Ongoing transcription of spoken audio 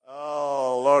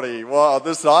Lordy. Wow,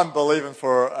 I'm believing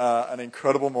for an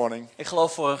incredible morning. Ik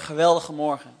geloof voor een geweldige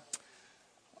morgen.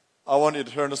 I want you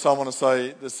to turn to someone and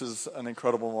say, this is an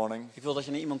incredible morning. Ik wil dat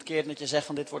je naar iemand keert en dat je zegt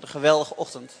van dit wordt een geweldige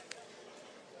ochtend.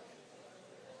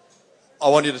 I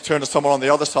want you to turn to someone on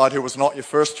the other side who was not your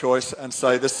first choice and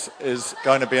say, this is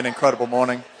going to be an incredible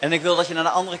morning. En ik wil dat je naar de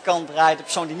andere kant draait, de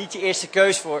persoon die niet je eerste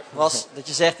keus was, dat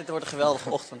je zegt dit wordt een geweldige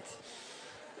ochtend.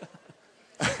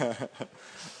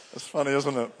 It's funny,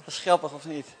 isn't it? Dat is grappig of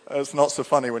niet? It's not so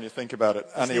funny when you think about it.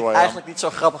 Het is Anyway, eigenlijk niet zo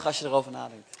grappig als je erover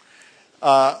nadenkt.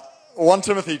 1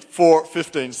 Timothy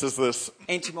 4:15 says this.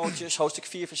 1 Timotheus, hoofdstuk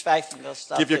 4, vers 15. Dat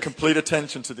staat Give your dit. complete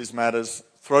attention to these matters.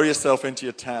 Throw yourself into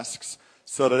your tasks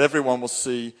so that everyone will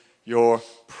see your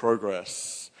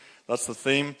progress. That's the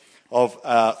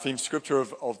theme scripture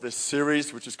of this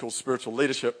series, which is called Spiritual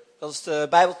Leadership. Dat is de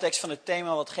Bijbeltekst van het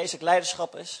thema wat geestelijk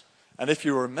leiderschap is. And if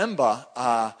you remember,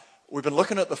 we've been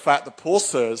looking at the fact that Paul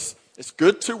says it's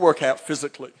good to work out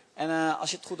physically. En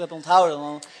als je het goed hebt onthouden,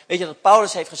 dan weet je dat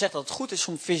Paulus heeft gezegd dat het goed is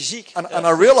om fysiek And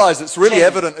I realize it's really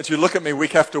evident as you look at me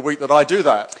week after week that I do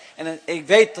that. En ik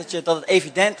weet dat het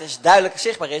evident is, duidelijk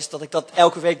zichtbaar is, dat ik dat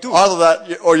elke week doe. Either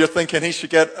that, or you're thinking he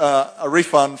should get a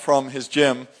refund from his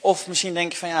gym. Of misschien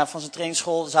denk je van ja, van zijn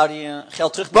trainingsschool zou hij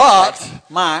geld terug krijgen.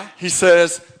 Maar he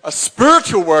says a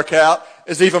spiritual workout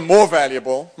is even more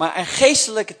valuable. Maar een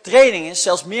geestelijke training is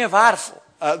zelfs meer waardevol.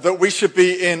 That we should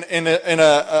be in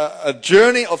a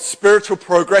journey of spiritual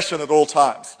progression at all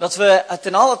times. Dat we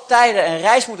ten alle tijden een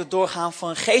reis moeten doorgaan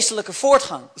van geestelijke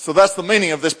voortgang. So that's the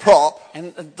meaning of this prop.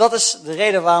 En dat is de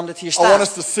reden waarom dit hier I want us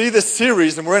staat. to see this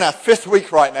series, and we're in our 5th week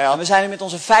right En now, we zijn nu met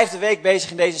onze 5e week bezig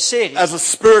in deze serie. as a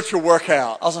spiritual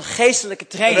workout. Als een geestelijke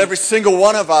And training. every single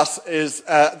one of us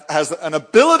has an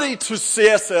ability to see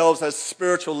ourselves as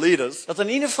spiritual leaders. Dat in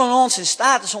ieder van ons in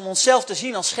staat is om onszelf te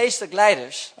zien als geestelijk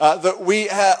leiders. That we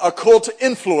are called to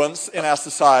influence in our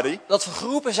society. Dat we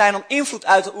geroepen zijn om invloed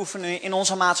uit te oefenen in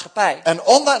onze maatschappij. And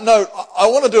on that note, I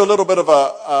want to do a little bit of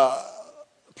a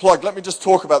plug. Let me just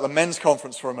talk about the men's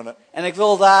conference for a minute. En ik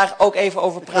wil daar ook even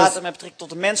over praten met betrekking tot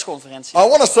de mensconferentie. I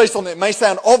want to say something. It may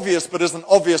sound obvious, but isn't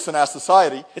obvious in our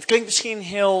society. Het klinkt misschien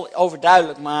heel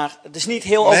overduidelijk, maar het is niet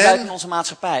heel overduidelijk in onze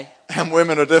maatschappij. And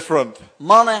women are different.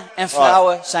 Mannen en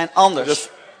vrouwen zijn anders.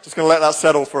 Just going to let that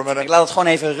settle for a minute. Ik laat het gewoon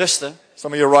even rusten.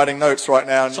 Some of you are writing notes right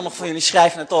now. And Sommigen van jullie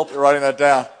schrijven het op. you're writing that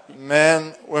down.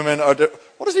 Men, women are different.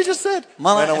 What has he just said?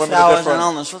 Mannen Men and en women are vrouwen zijn different.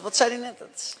 anders. Wat zei hij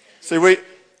net? See,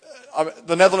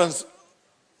 the Netherlands,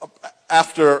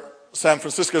 after San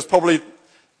Francisco, is probably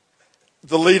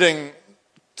the leading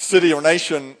city or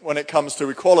nation when it comes to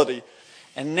equality.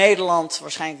 En Nederland,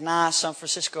 waarschijnlijk na San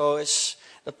Francisco, is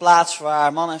de plaats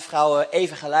waar mannen en vrouwen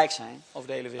even gelijk zijn over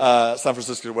de hele wereld. San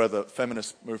Francisco is where the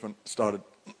feminist movement started.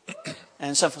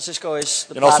 En San Francisco is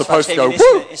de You're not plaats waar het supposed to go,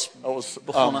 feminisme woo! is That was,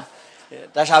 begonnen.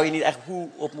 Daar zou je niet echt hoe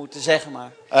op moeten zeggen,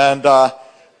 maar. And,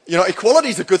 equality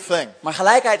is a good thing. Maar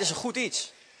gelijkheid is een goed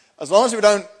iets. As long as we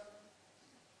don't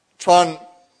try and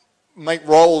make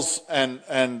roles and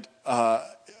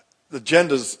the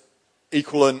genders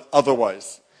equal in other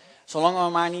ways. Zolang we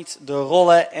maar niet de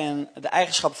rollen en de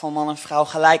eigenschappen van man en vrouw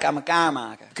gelijk aan elkaar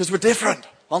maken. Because we're different.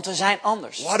 Want we zijn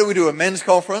anders. Why do we do a men's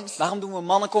conference? Waarom doen we een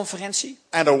mannenconferentie?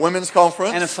 And a women's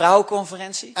conference? En een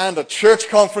vrouwenconferentie? And a church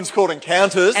conference called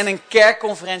Encounters? En een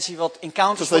kerkconferentie wat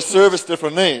Encounters Because they wordt genoemd. service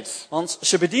different needs. Want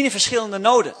ze bedienen verschillende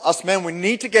noden. Us men, we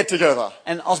need to get together.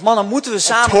 En als mannen moeten we And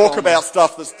talk samenkomen. about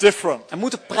stuff that's different En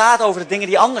moeten praten over de dingen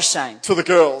die anders zijn. to the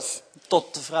girls.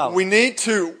 Tot de vrouw. We need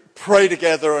to pray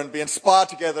together and be inspired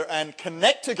together and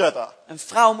connect together. En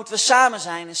vrouwen moeten we samen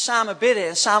zijn en samen bidden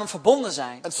en samen verbonden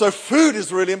zijn. And so food is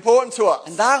really important to us.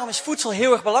 En daarom is voedsel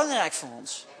heel erg belangrijk voor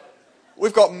ons.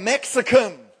 We've got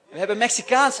Mexican We hebben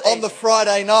Mexicaans on the eten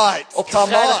Friday night. op de Come on.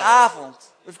 vrijdagavond.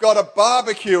 We've got a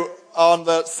barbecue on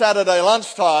the Saturday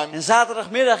lunchtime. En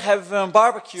zaterdagmiddag hebben we een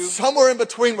barbecue. Somewhere in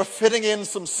between we're fitting in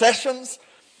some sessions.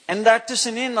 En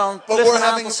daartussenin dan But plus we're een aantal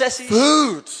having sessies.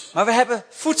 food. Maar we hebben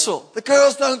voedsel. The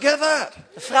girls don't get that.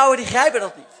 De vrouwen die grijpen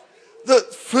dat niet. That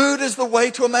food is the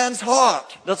way to a man's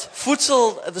heart. Dat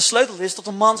voedsel de sleutel is tot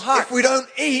een mans hart. If we don't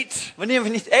eat, Wanneer we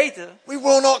niet eten, we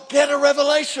will not get a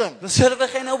revelation. dan zullen we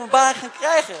geen openbaring gaan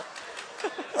krijgen.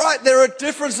 Right, there are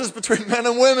differences between men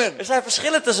and women. Er zijn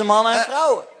verschillen tussen mannen en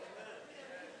vrouwen.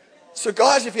 So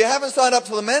guys, if you haven't signed up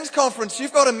to the men's conference,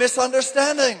 you've got a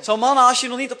misunderstanding. Zo mannen, als je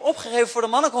nog niet hebt opgegeven voor de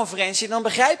mannenconferentie, dan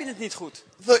begrijp je het niet goed.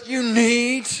 That you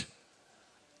need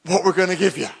what we're going to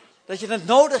give you. Dat je het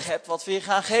nodig hebt wat we je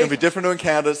gaan It's going to be geven. different to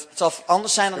Encounters. It's Het zal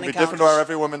anders zijn dan going to be different to our Encounters.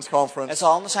 Every Women's Het Conference.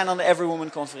 zal anders zijn dan de Every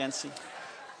Woman conferentie.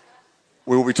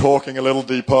 We'll be talking a little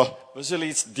deeper, We zullen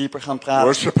iets dieper gaan praten.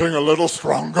 worshiping a little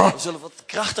stronger, We zullen wat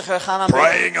krachtiger gaan aanbidden.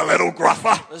 praying a little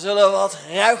gruffer, We zullen wat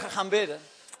ruiger gaan bidden.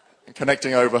 and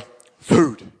connecting over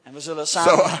food. En we zullen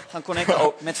samen Zo. gaan connecten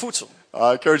ook met voedsel. I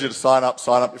encourage you to sign up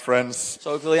your friends.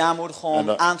 Zo, ik wil je aanmoedigen om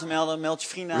En, aan te melden. Meld je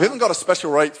vrienden We aan. haven't got a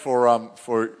special rate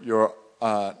for your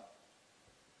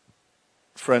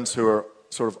friends who are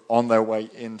sort of on their way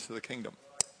into the kingdom.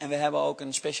 En we hebben ook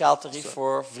een speciaal tarief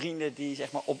voor vrienden die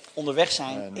zeg maar onderweg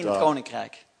zijn En, in het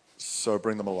koninkrijk. So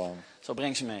bring them along. Zo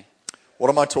breng ze mee.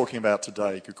 What am I talking about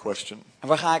today? Good question. En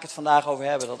waar ga ik het vandaag over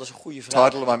hebben? Dat is een goede The vraag.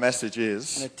 title of my message En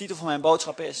is de titel van mijn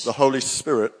boodschap is: The Holy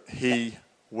Spirit, He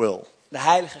Will. de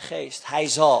Heilige Geest. Hij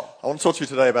zal. I want to talk to you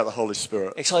today about the Holy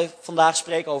Spirit. Ik zal je vandaag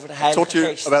spreken over de Talk Heilige to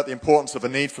you Geest. about the importance of a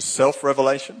need for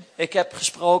self-revelation, Ik heb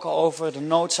gesproken over de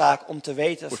noodzaak om te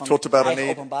weten We've van talked about a eigen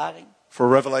need. openbaring. for a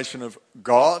revelation of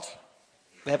God.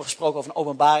 We hebben gesproken over een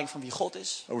openbaring van wie God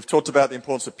is. We've talked about the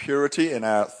importance of purity in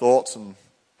our thoughts and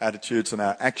attitudes and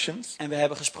our actions. En we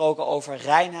hebben gesproken over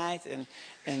reinheid en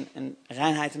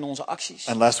reinheid in onze acties.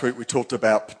 And last week we talked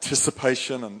about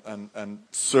participation and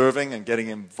serving and getting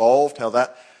involved, how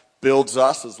that builds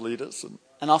us as leaders.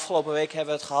 En afgelopen week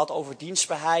hebben we het gehad over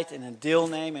dienstbaarheid en het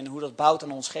deelnemen en hoe dat bouwt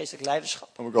aan ons geestelijk leiderschap.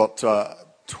 And we've got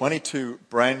 22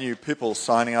 brand new people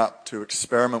signing up to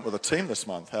experiment with a team this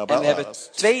month. How En about we that? hebben That's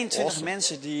 22 awesome.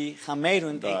 mensen die gaan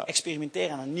meedoen en Ja.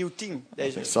 experimenteren aan een nieuw team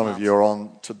deze Some of maand. you are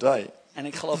on today. En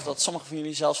ik geloof dat sommigen van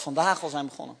jullie zelfs vandaag al zijn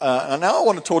begonnen. And now I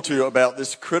want to talk to you about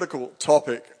this critical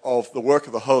topic of the work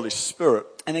of the Holy Spirit.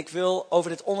 En ik wil over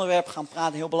dit onderwerp gaan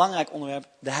praten, een heel belangrijk onderwerp,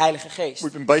 de Heilige Geest.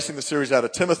 We've been basing the series out of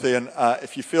Timothy, and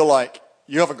if you feel like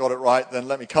you haven't got it right, then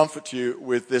let me comfort you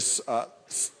with this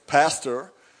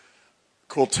pastor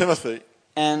called Timothy.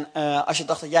 En als je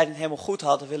dacht dat jij het niet helemaal goed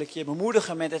had, dan wil ik je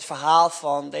bemoedigen met het verhaal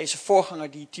van deze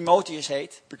voorganger die Timotheus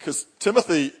heet. Because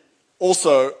Timothy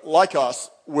also, like us,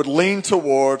 would lean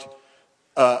toward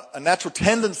a natural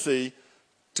tendency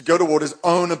to go toward his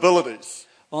own abilities.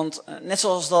 Want net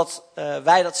zoals dat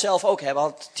wij dat zelf ook hebben,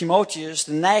 had Timotheus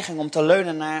de neiging om te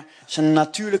leunen naar zijn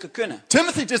natuurlijke kunnen.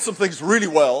 Timothy did some things really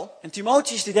well En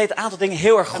Timotheus die deed een aantal dingen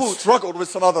heel erg and goed, struggled with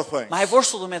some other things. maar hij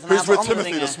worstelde met een Who's aantal with andere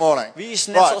Timothy this dingen. morning? Wie is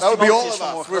net Right, zoals that would be all Timotheus of us.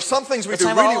 vanmorgen? There are some things we Dat do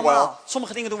zijn we really allemaal. well,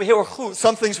 Sommige dingen doen we heel erg goed.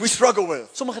 some things we struggle with.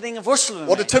 Sommige dingen worstelen we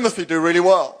What mee. did Timothy do really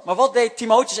well? Maar wat deed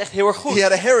Timotheus echt heel erg goed? He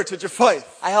had a heritage of faith.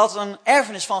 Hij had een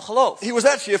erfenis van geloof. He was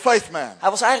actually a faith man. Hij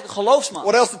was eigenlijk een geloofsman.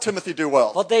 What else did Timothy do well?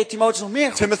 Wat deed Timotheus nog meer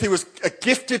goed? Timothy was a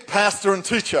gifted pastor and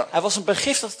teacher. Hij was een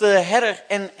begiftigde herder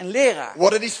en leraar.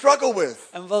 What did he struggle with?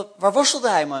 En waar worstelde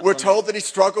hij mee? We're told that he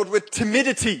struggled with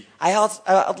timidity, Hij had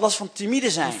last van timide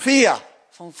zijn, fear.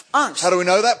 van angst. How do we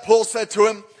know that? Paul said to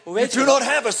him, Hoe you weet je do dat? not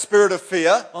have a spirit of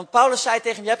fear, Want Paulus zei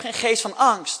tegen hem, je hebt geen geest van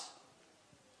angst.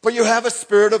 but you have a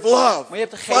spirit of love, Maar je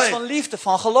hebt een geest van faith, liefde,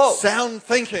 van geloof, sound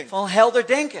thinking. van helder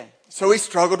denken. So he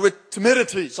struggled with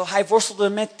timidity. Zo hij worstelde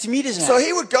met timide So zijn.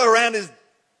 he would go around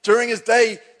during his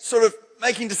day sort of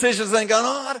making decisions and going,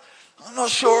 I'm not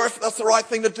sure if that's the right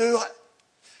thing to do.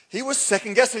 He was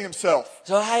second guessing himself.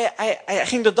 Zo hij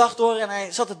ging de dag door en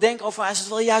hij zat te denken over, is het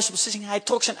wel de juiste beslissing? Hij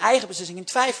trok zijn eigen beslissing in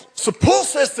twijfel. So Paul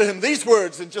says to him these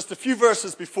words in just a few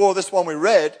verses before this one we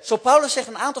read. Zo Paulus zegt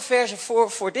een aantal versen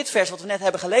voor dit vers wat we net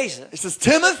hebben gelezen. He says,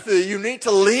 Timothy, you need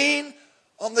to lean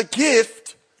on the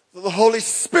gift that the Holy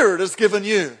Spirit has given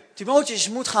you. Timotheus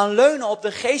moet gaan leunen op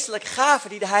de geestelijke gaven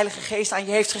die de Heilige Geest aan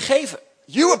je heeft gegeven.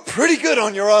 You are pretty good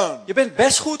on your own, Je bent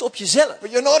best goed op jezelf.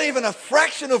 but you're not even a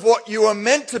fraction of what you are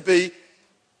meant to be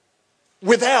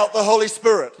without the Holy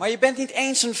Spirit. Maar je bent niet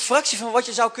eens een fractie van wat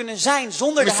je zou kunnen zijn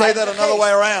zonder We de say Heilige that another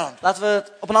way Geest. around. Laten we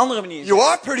het op een andere manier You zeggen.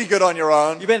 are pretty good on your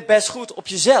own, Je bent best goed op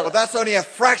jezelf. but that's only a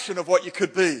fraction of what you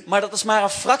could be. Maar dat is maar een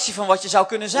fractie van wat je zou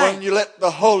kunnen When zijn. you let the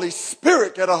Holy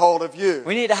Spirit get a hold of you.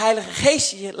 Wanneer de Heilige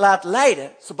Geest je laat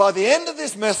leiden. So by the end of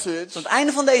this message, Tot het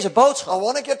einde van deze I boodschap.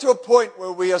 want to get to a point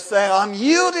where we are saying, I'm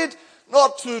yielded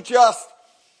not to just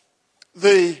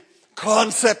the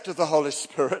concept of the Holy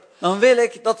Spirit, Dan wil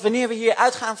ik dat wanneer we hier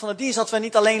uitgaan van de dienst. Dat we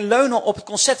niet alleen leunen op het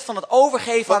concept van het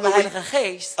overgeven aan de But that we- Heilige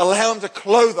Geest. allow him to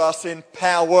clothe us in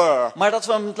power. Maar dat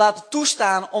we hem laten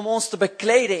toestaan om ons te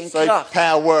bekleden in Say kracht.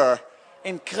 power.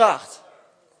 In kracht.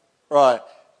 Right.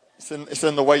 It's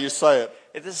in the way you say it.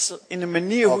 Het is in de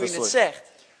manier hoe je het Obviously. zegt.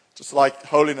 Just like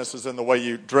holiness is in the way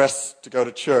you dress to go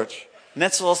to church.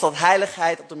 Net zoals dat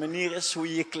heiligheid op de manier is hoe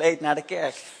je je kleedt naar de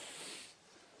kerk.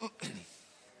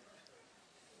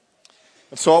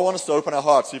 And so I want us to open our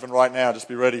hearts even right now. Just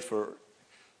be ready for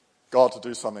God to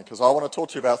do something. Because I want to talk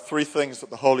to you about 3 things that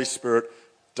the Holy Spirit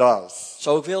does.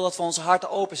 Zo ik wil dat we onze harten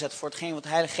openzetten voor hetgeen wat de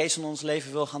Heilige Geest in ons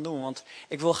leven wil gaan doen. Want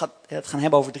ik wil het gaan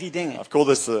hebben over 3 dingen. I've called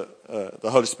this the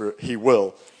Holy Spirit, He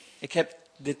will. Ik heb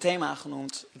dit thema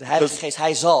genoemd. De Heilige Geest,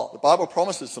 hij zal. The Bible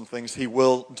promises some things he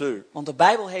will do. Want de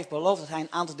Bijbel heeft beloofd dat hij een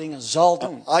aantal dingen zal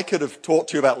doen. I could have talked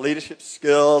to you about leadership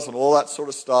skills and all that sort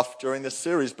of stuff during this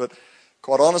series, but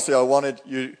quite honestly, I wanted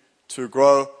you to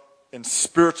grow in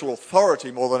spiritual authority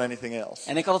more than anything else.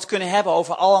 En ik had het kunnen hebben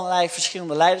over allerlei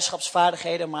verschillende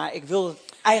leiderschapsvaardigheden, maar ik wilde het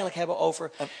eigenlijk hebben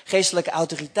over geestelijke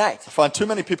autoriteit. I find too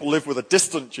many people live with a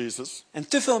distant Jesus. En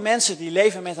te veel mensen die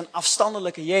leven met een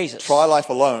afstandelijke Jezus. Try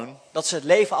life alone. Dat ze het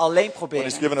leven alleen When he's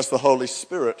proberen. given us the Holy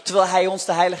Spirit. Terwijl hij ons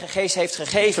de Heilige Geest heeft Turn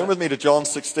gegeven. with me to John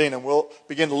 16 and we'll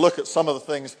begin to look at some of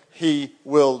the things he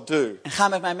will do. En ga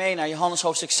met mij mee naar Johannes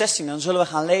hoofdstuk 16. Dan zullen we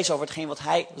gaan lezen over hetgeen wat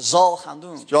hij zal gaan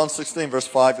doen. John 16 verse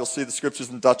 5, you'll see the scriptures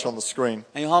in Dutch on the screen.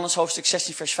 En Johannes hoofdstuk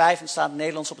 16 vers 5, en het staat in het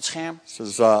Nederlands op het scherm. It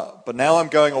says, but now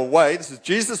I'm going away. This is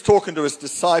Jesus talking to his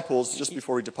disciples just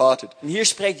before he departed. En hier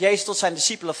spreekt Jezus tot zijn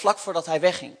discipelen vlak voordat hij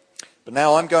wegging. But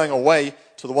now I'm going away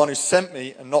to the one who sent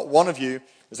me, and not one of you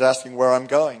is asking where I'm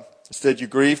going. Instead you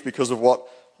grieve because of what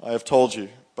I have told you.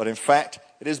 But in fact,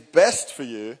 it is best for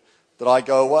you that I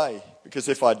go away.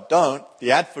 Because if I don't,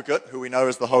 the advocate, who we know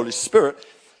as the Holy Spirit,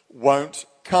 won't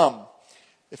come.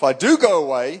 If I do go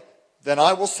away, then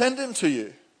I will send him to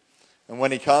you. And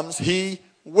when he comes, he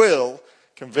will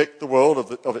convict the world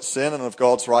of its sin and of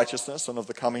God's righteousness and of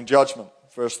the coming judgment.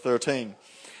 Verse 13.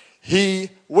 He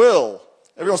will.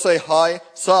 Everyone say, hi,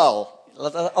 Sal.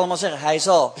 Laten we allemaal zeggen, hij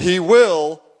zal. He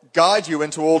will guide you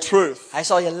into all truth. Hij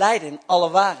zal je leiden in alle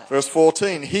waarheid. Verse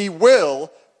 14. He will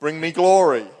bring me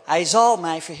glory. Hij zal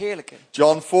mij verheerlijken.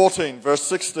 John 14, verse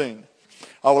 16.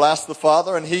 I will ask the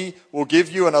Father, and he will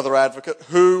give you another advocate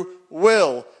who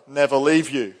will never leave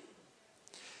you.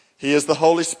 He is the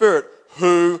Holy Spirit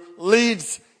who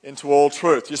leads into all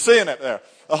truth. You're seeing it there.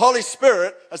 The Holy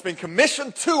Spirit has been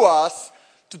commissioned to us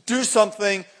to do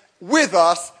something with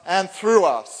us and through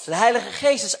us. De Heilige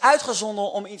Geest is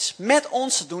uitgezonden om iets met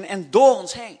ons te doen en door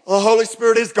ons heen. The Holy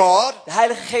Spirit is God. De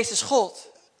Heilige Geest is God.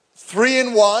 3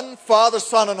 in 1, Father,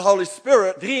 Son, and Holy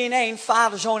Spirit. 3 in 1,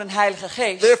 Vader, Zoon en Heilige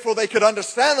Geest. Therefore they could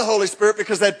understand the Holy Spirit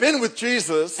because they'd been with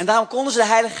Jesus. En daarom konden ze de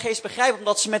Heilige Geest begrijpen,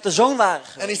 omdat ze met de Zoon waren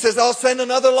geweest. And he says, I'll send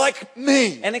another like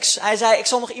me. En hij zei, ik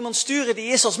zal nog iemand sturen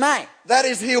die is als mij. That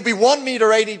is, he'll be 1 meter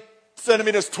 80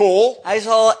 centimeters tall. Hij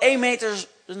zal 1 meter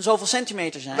en zoveel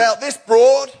centimeter zijn. About this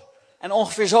broad. En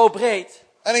ongeveer zo breed.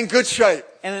 And in good shape.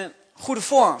 En een goede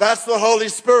vorm. That's the Holy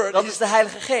Spirit. Dat is de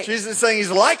Heilige Geest. Jesus is saying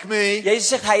he's like me. Jezus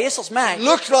zegt, hij is als mij. He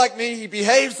looks like me. He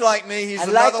behaves like me. He's Hij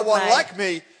lijkt another op one mij. like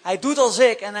me. Hij doet als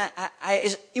ik en hij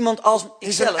is iemand als He's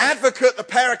ikzelf. an advocate, the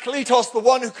Parakletos, the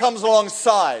one who comes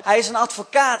alongside. Hij is een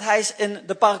advocaat, hij is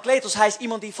de Parakletos, hij is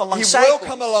iemand die van He langzij will komt.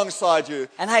 come alongside you.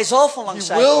 En hij zal van He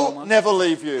langzij will komen. never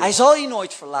leave you. Hij zal je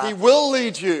nooit He verlaten. will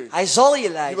lead you. Hij zal je He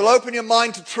will leiden. open your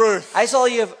mind to truth. Hij zal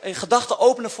je gedachten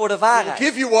openen voor de He will waarheid.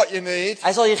 give you what you need.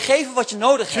 Hij zal je geven wat je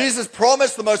nodig hebt. Jesus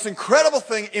promised the most incredible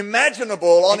thing imaginable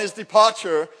on his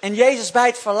departure. En Jezus bij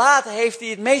het verlaten heeft hij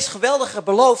het meest geweldige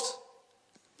beloofd.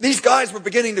 These guys were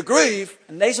beginning to grieve.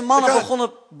 En deze mannen God,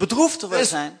 begonnen bedroefd te willen This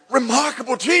zijn.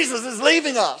 remarkable Jesus is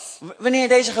leaving us. Wanneer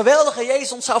deze geweldige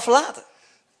Jezus ons zou verlaten.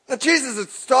 Now Jesus had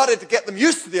started to get them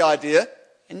used to the idea.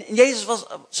 En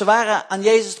ze waren aan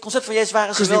Jezus, het concept van Jezus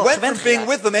waren ze Because he wel went from gewend being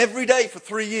geraakt. with them every day for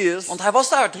 3 years Want hij was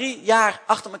daar 3 jaar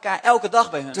achter elkaar, elke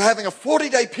dag bij hun. to having a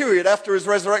 40-day period after his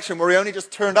resurrection where he only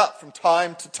just turned up from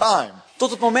time to time. Tot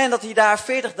het moment dat hij daar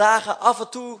 40 dagen af en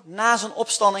toe na zijn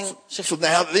opstanding zich So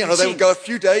now, they would go a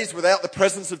few days without the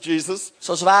presence of Jesus.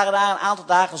 Zo ze waren daar een aantal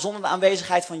dagen zonder de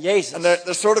aanwezigheid van Jezus. And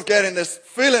they're sort of getting this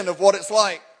feeling of what it's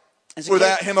like En ze,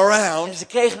 without kregen, him around. en ze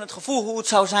kregen het gevoel hoe het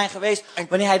zou zijn geweest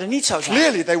wanneer hij er niet zou zijn.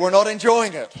 Clearly they were not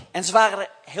enjoying it. En ze waren er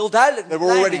heel duidelijk They niet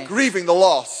were blij already mee. grieving the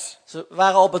loss. Ze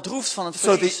waren al bedroefd van het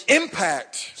So verlies. the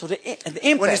impact, Zo de when he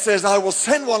impact. says, I will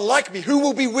send one like me, who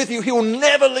will be with you, he will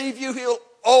never leave you, he'll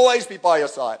always be by your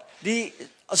side. Die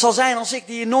zal zijn als ik,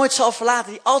 die je nooit zal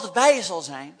verlaten, die altijd bij je zal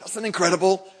zijn. That's an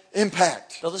incredible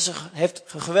impact. Dat heeft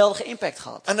een geweldige impact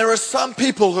gehad. And there are some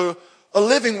people who are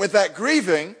living with that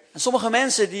grieving En sommige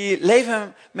mensen die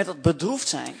leven met dat bedroefd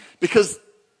zijn. because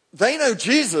they know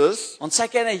Jesus, Want zij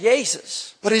kennen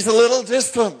Jezus. but he's a little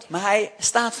distant. Maar hij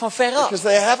staat van ver af. Because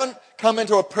they haven't come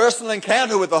into a personal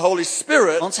encounter with the Holy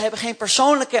Spirit. Want ze hebben geen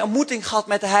persoonlijke ontmoeting gehad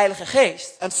met de Heilige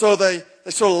Geest. And so they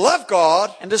sort of love God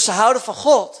En dus ze houden van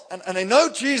God. and they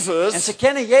know Jesus. En ze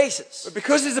kennen Jezus. But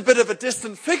because he's a bit of a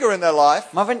distant figure in their life,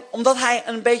 Maar omdat hij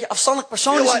een beetje afstandelijk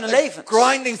persoon feel is in like hun they're leven.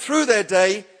 grinding through their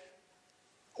day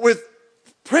with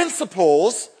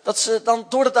principles, Dat ze dan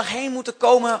door de dag heen moeten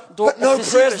komen door but no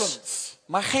principes. presence.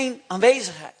 Maar geen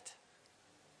aanwezigheid.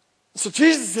 So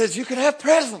Jesus says you can have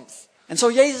presence. En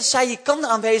zo Jezus zei, je kan de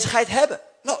aanwezigheid hebben.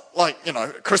 Not like,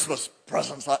 Christmas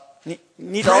presents. Like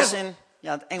Niet als in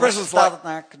Ja, in het Engels Presents vertaalt like,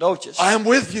 het naar cadeautjes. I am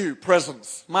with you, presence.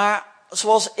 Maar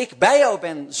zoals ik bij jou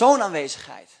ben, zo'n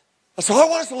aanwezigheid. And so I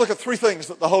want us to look at 3 things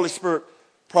that the Holy Spirit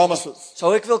promises.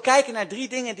 Zo, ik wil kijken naar 3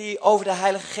 dingen die over de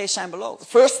Heilige Geest zijn beloofd. The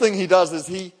first thing he does is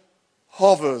he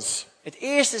hovers. Het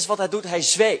eerste is wat hij doet, hij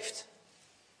zweeft.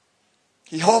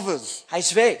 He hovers. Hij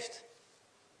zweeft.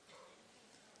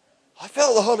 I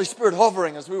felt the Holy Spirit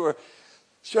hovering as we were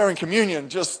sharing communion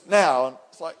just now. And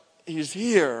it's like, he's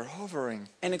here, hovering.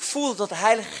 En ik voelde dat de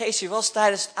Heilige Geest hier was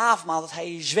tijdens het avondmaal, dat hij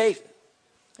hier zweefde.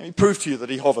 And he proved to you that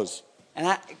he hovers.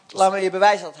 En laat me je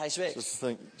bewijzen dat hij zweeft. Just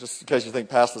in case you think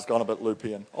pastor's gone a bit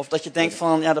loopy. And Of dat je denkt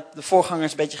van, ja, de voorganger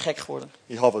is een beetje gek geworden.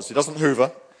 he hovers. He doesn't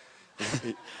hoover.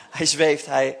 Hij zweeft,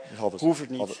 hij hovers. hoeft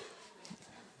niet. Hovers.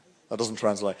 That doesn't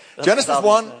translate. Dat Genesis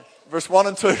vertaalt 1, niet, verse 1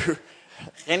 and 2.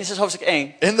 Genesis hoofdstuk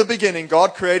 1. In the beginning,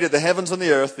 God created the heavens and the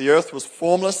earth. The earth was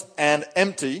formless and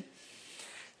empty,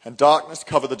 and darkness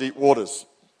covered the deep waters.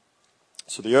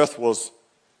 So the earth was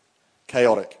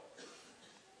chaotic.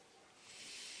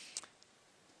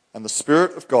 And the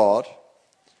Spirit of God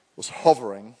was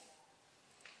hovering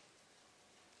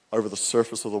over the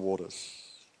surface of the waters.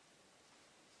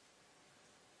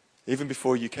 Even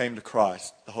before you came to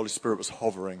Christ, the Holy Spirit was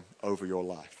hovering over your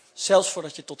life. Zelfs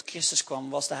voordat je tot Christus kwam,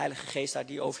 was de Heilige Geest daar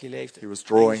die over je leefde. He was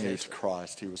drawing you to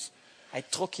Christ. Hij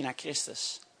trok je naar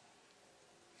Christus.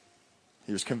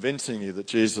 He was convincing you that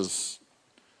Jesus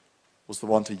was the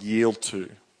one to yield to.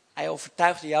 Hij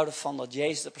overtuigde jou ervan dat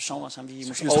Jezus de persoon was aan wie je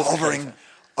moest He was hovering overgeven.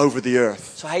 over the earth.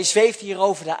 Zo, hij zweeft hier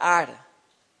over de aarde.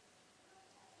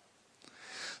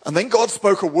 And then God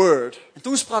spoke a word, En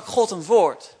toen sprak God een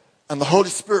woord. and the Holy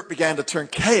Spirit began to turn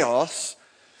chaos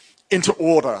into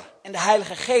order. En de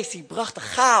Heilige Geest die bracht de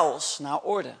chaos naar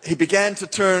orde. He began to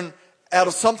turn out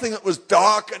of something that was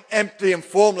dark and empty and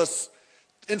formless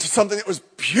into something that was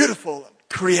beautiful and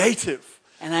creative.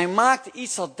 En hij maakte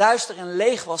iets dat duister en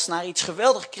leeg was naar iets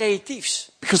geweldig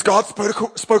creatiefs. Because God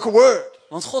spoke a word.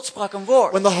 Want God sprak een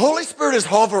woord. When the Holy Spirit is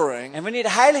hovering, En wanneer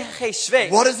de Heilige Geest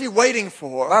zweeft, what is he waiting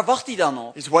for? waar wacht hij dan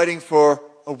op? He's waiting for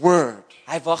a word.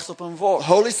 Hij wacht op een The woord.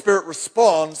 Holy Spirit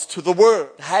responds to the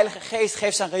word. De Heilige Geest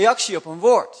geeft zijn reactie op een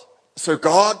woord. So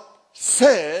God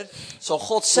said, Zo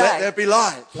God let there zei, be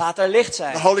light. laat er licht The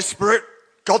zijn. Holy Spirit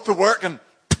got to work and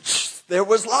there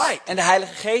was light. En de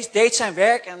Heilige Geest deed zijn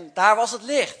werk en daar was het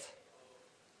licht.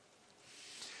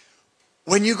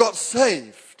 When you got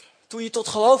saved, Toen je tot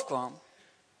geloof kwam,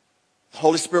 the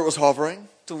Holy Spirit was hovering.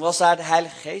 toen was daar de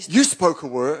Heilige Geest. You spoke a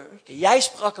word. Jij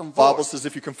sprak een The Bible woord. says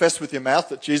if you confess with your mouth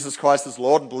that Jesus Christ is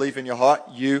Lord and believe in your heart,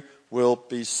 you will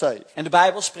be saved. En de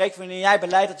Bijbel spreekt, wanneer jij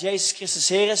beleidt dat Jezus Christus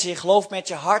Heer is, en je gelooft met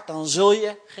je hart, dan zul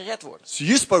je gered worden. So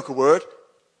you spoke a word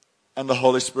and the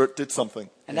Holy Spirit did something.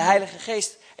 En de Heilige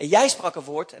Geest, en jij sprak een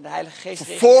woord en de Heilige Geest For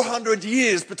reageerde. 400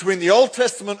 years between the Old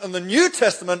Testament and the New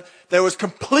Testament, there was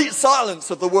complete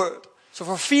silence of the word. Zo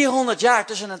voor 400 jaar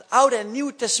tussen het Oude en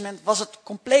Nieuwe Testament was het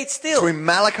compleet stil. Between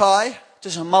Malachi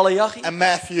Tussen Malachi and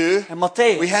Matthew, en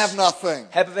Matthäus we have nothing.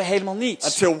 hebben we helemaal niets.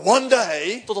 Until one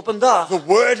day, Tot op een dag the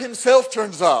word himself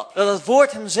turns up. dat het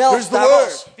woord Who's hemzelf the daar word?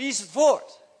 was. Wie is het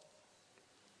woord?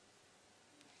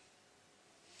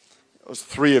 It was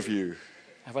 3 of you.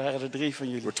 Er waren er 3 van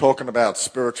jullie. We're talking about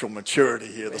spiritual maturity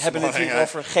here We this hebben het morning. hier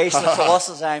over geestelijk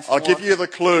volwassen zijn. I'll give vanmorgen. you the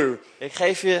clue. Ik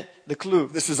geef je de clue.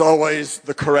 This is always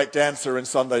the correct answer in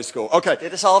Sunday school. Okay.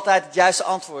 Dit is altijd het juiste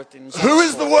antwoord in de Who is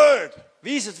the zondagschool. word?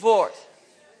 Wie is het woord?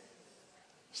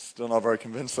 Still not very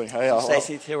convincing. Hey, Nog steeds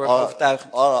niet heel erg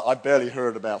overtuigend. I barely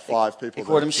heard about 5 people. Ik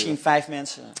hoorde there. misschien 5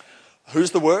 mensen.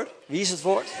 Who's the word? Wie is het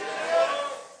woord?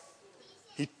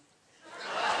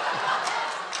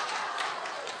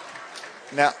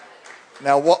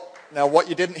 Now what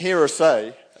you didn't hear her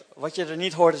say Wat je er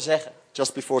niet hoorde zeggen,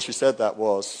 just before she said that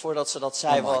was, voordat ze dat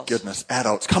zei oh my was. goodness,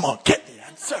 adults, come on, get the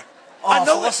answer. I Oh, know it.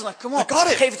 volwassenen, kom I op. got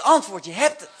it. Geef het antwoord, je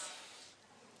hebt het.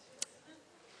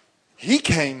 He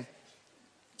came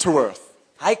to earth.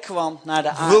 Hij kwam naar de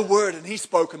The aarde. word, and he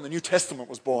spoke, and the New Testament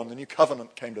was born. The new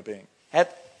covenant came to being.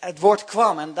 Het woord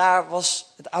kwam en daar was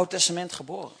het Oude Testament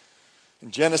geboren.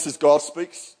 In Genesis, God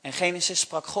speaks. In Genesis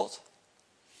sprak God.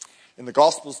 In the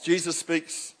Gospels, Jesus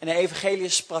speaks. In de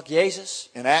Evangeliën sprak Jezus.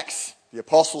 In Acts, the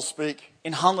apostles speak.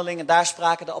 In Handelingen, daar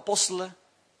spraken de apostelen.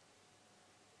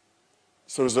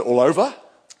 So is it all over?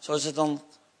 Zo is het dan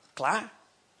klaar?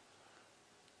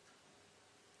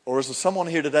 Or is there someone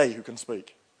here today who can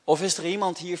speak? Of is er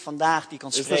iemand hier vandaag die kan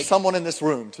Is there spreken? someone in this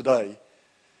room today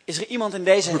Is er iemand in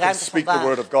deze who can ruimte speak the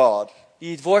word vandaag of God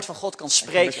die het woord van God kan and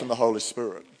commission spreken the Holy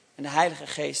Spirit? en de Heilige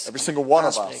Geest Every single one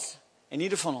of aanspreken? us En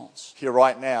ieder van ons, here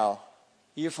right now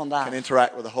hier vandaag, can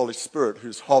interact with the Holy Spirit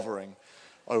who's hovering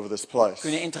over this place.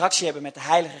 kunnen interactie hebben met de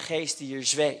Heilige Geest die hier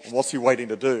zweeft. And what's he waiting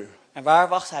to do? En waar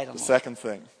wacht hij dan The op? second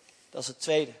thing. Dat is het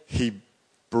tweede. He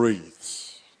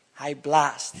breathes. Hij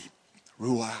blaast.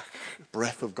 Ruach,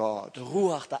 breath of God. De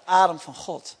ruach, de adem van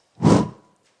God.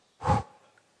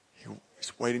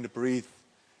 He's waiting to breathe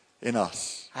in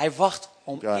us. Hij wacht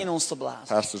om Ja. in ons te blazen.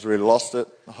 Pastor's really lost it.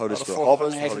 The Holy De Spirit voorganger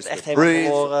hovers. The heeft Holy het echt Spirit helemaal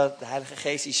breathes. verloren. De Heilige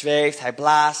Geest die zweeft. Hij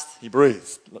blaast. He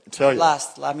breathes. Let me tell you.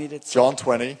 Blaast. Laat me dit John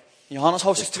 20, Johannes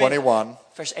hoofdstuk verse 20, 21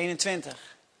 vers 21.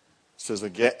 says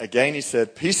again he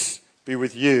said, peace be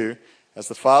with you, as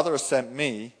the Father has sent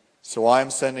me, so I am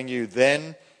sending you.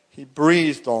 Then he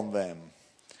breathed on them.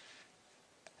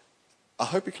 I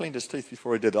hope he cleaned his teeth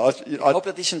before he did it. Ik hoop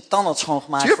dat hij zijn tanden had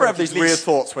schoongemaakt. Do you ever voordat have hij these blies. weird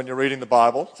thoughts when you're reading the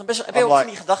Bible? Heb je ook I'm van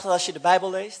die gedachten als je de Bijbel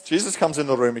leest? Jesus comes in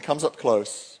the room, he comes up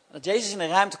close. Dat Jezus in de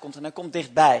ruimte komt en hij komt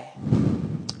dichtbij.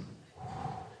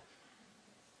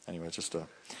 Anyway,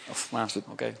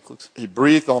 Oké, goed. he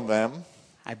breathed on them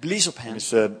Hij blies op and hen he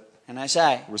said, en hij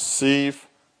zei, receive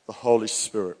the Holy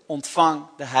Spirit. ontvang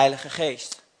de Heilige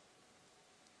Geest.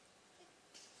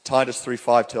 Titus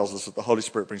 3:5 tells us that the Holy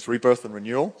Spirit brings rebirth and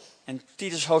renewal. En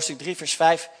Titus hoofdstuk 3 vers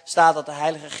 5 staat dat de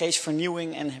Heilige Geest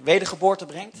vernieuwing en wedergeboorte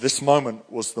brengt. This moment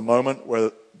was the moment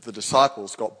where the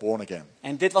disciples got born again.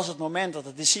 En dit was het moment dat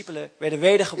de discipelen werden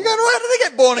You wedergeboren. go, where did they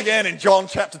get born again in John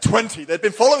chapter 20? They'd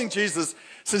been following Jesus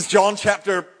since John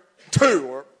chapter 2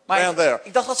 or around there.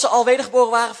 Ik dacht dat ze al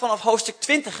wedergeboren waren vanaf hoofdstuk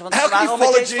 20. Want How ze can waren you al met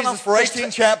follow Jezus vanaf Jesus for 18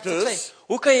 vers 2. chapters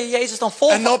Hoe kun je Jezus dan and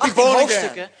volgen not be 18 born hoofdstukken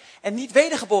again? en niet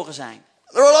wedergeboren zijn?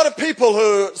 There are a lot of people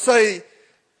who say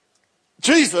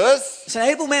Jesus, Er zijn een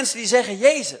heleboel mensen die zeggen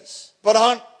Jezus, but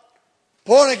aren't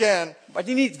born again. maar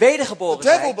die niet The wedergeboren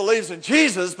devil zijn. believes in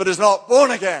Jesus, but is not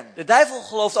born again. De duivel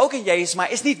gelooft ook in Jezus,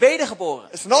 maar is niet wedergeboren.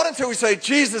 It's not until we say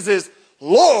Jesus is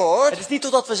Lord, Het is niet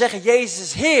totdat we zeggen Jezus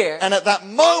is Heer. and at that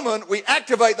moment we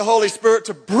activate the Holy Spirit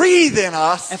to breathe in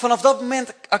us. En vanaf dat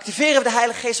moment activeren we de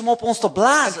Heilige Geest om op ons te And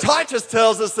blazen. Titus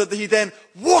tells us that he then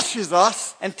washes us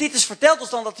En Titus vertelt ons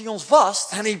dan dat hij ons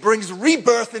wast. and he brings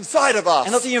rebirth inside of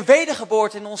En dat us. hij een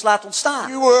wedergeboorte in ons laat ontstaan.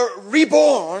 You were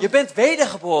reborn Je bent when the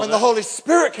wedergeboren Holy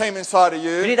Spirit came inside of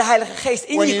you, wanneer de Heilige Geest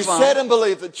in when je you kwam. said and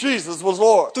believed that Jesus was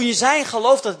Lord. Toen je zei en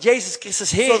geloofde dat Jezus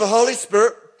Christus Heer So the is. Holy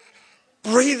Spirit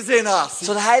breathes in us.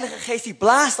 Zo de Heilige Geest die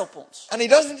blaast op ons. And he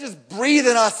doesn't just breathe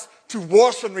in us to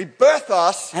wash and rebirth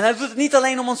us. En hij doet het niet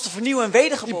alleen om ons te vernieuwen en He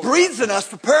wedergeboren. breathes in us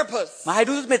for purpose. Maar hij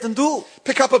doet het met een doel.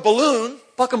 Pick up a balloon,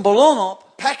 Pak een ballon op.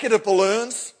 packet of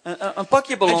balloons, Een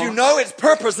pakje and you ballon. know its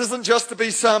purpose isn't just to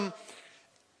be some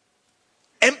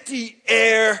empty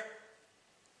air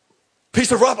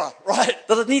piece of rubber, right?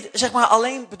 Dat het niet zeg maar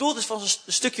alleen bedoeld is van een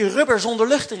stukje rubber zonder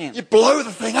lucht erin. You blow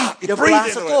the thing up, you Je breathe blaast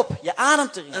into het it, op. Je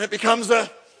ademt erin. and it becomes a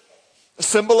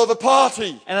symbol of a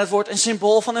party, En het wordt een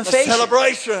symbool van een a feestje.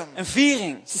 celebration. Een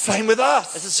viering. It's the same with us.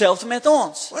 Het is hetzelfde met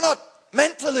ons. We're not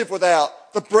meant to live without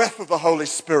the breath of the Holy Het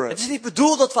Spirit. is niet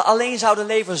bedoeld dat we alleen zouden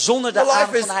leven zonder de Your adem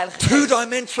life van de Heilige is Geest.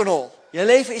 two-dimensional. Je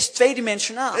leven is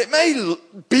tweedimensionaal. It may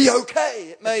be okay.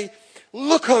 It may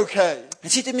look okay.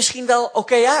 Het ziet er misschien wel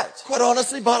oké uit. Quite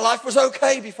honestly, my life was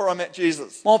okay before I met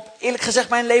Jesus. Maar eerlijk gezegd,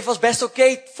 mijn leven was best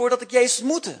oké voordat ik Jezus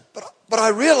ontmoette. But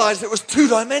I realized it was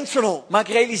two-dimensional. Maar ik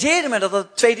realiseerde me dat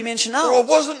het tweedimensionaal Or I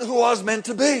was. wasn't who I was meant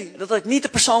to be. Dat ik niet de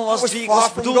persoon I was was die ik far was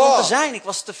from bedoeld om te God. zijn. Ik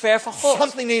was te ver van God.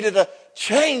 Something needed to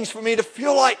change for me to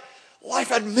feel like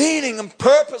life had meaning and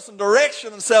purpose and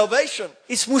direction and salvation.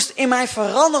 Iets moest in mij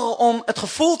veranderen om het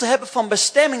gevoel te hebben van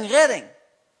bestemming, redding.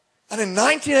 And in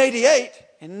 1988,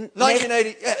 In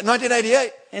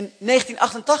 1988, in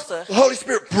 1988 the Holy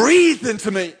Spirit breathed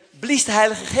into me. blies de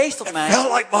Heilige Geest op It mij.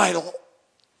 felt like my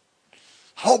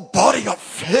whole body got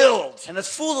filled. En het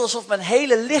voelde alsof mijn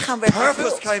hele lichaam werd Purpose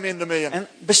vervuld. came into me. And En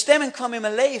bestemming kwam in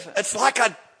mijn leven. it's like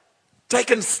I'd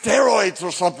taken steroids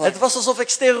or something. Het was alsof ik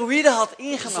steroïden had It's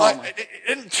like, ingenomen. it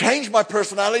didn't change my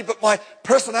personality, but my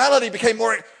personality became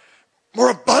more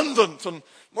abundant and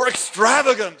more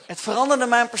extravagant. Het veranderde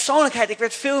mijn persoonlijkheid. Ik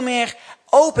werd veel meer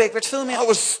open. Ik werd veel meer I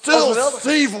was still overweldigd.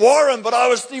 Steve Warren, but I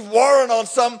was Steve Warren on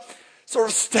some sort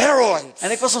of steroids.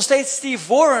 En ik was nog steeds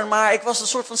Steve Warren, maar ik was een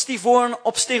soort van Steve Warren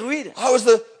op steroïden. I was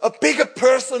a bigger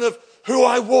person of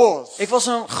who I was. Ik was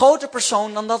een groter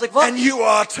persoon dan dat ik was. And you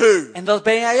are too. En dat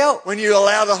ben jij ook. When you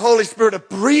allow the Holy Spirit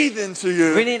to breathe into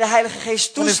you. Wanneer de Heilige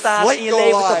Geest toestaat inflate in je your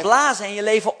leven te life. blazen en je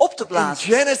leven op te In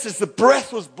blazen. Genesis, the breath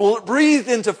was breathed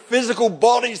into physical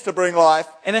bodies to bring life.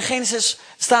 En in Genesis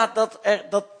staat dat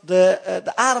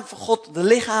de adem van God de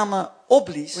lichamen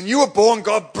opblies. When you were born,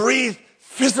 God breathed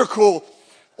physical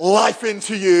life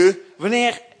into you.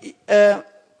 Wanneer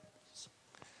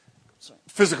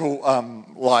Physical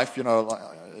life, you know, like,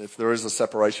 if there is a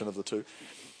separation of the two.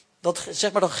 dat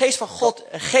zeg maar de geest van God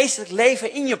een geestelijk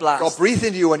leven in je God blaast. breathed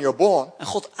into you when you're born En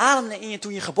God ademde in je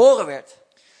toen je geboren werd.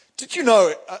 Did you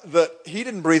know that he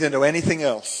didn't breathe into anything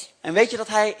else? En weet je dat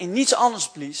hij in niets anders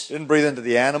blies? He didn't breathe into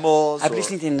the animals Hij or blies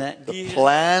niet in de the dieren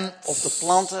plants. of de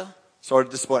planten. Sorry to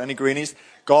disappoint any greenies.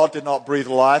 God did not breathe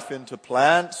life into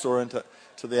plants or into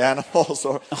the animals.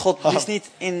 En God blies niet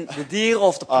in de dieren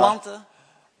of de planten.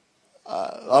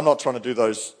 I'm not trying to do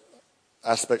those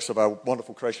aspects of our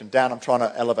wonderful creation down. I'm trying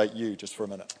to elevate you just for a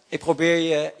minute. Ik probeer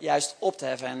je juist op te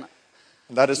heffen en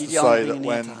And that is to die andere say dingen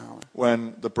that neer te halen.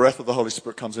 when the breath of the Holy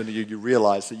Spirit comes into you, you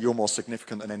realize that you're more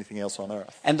significant than anything else on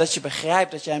earth. En dat je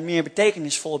begrijpt dat jij meer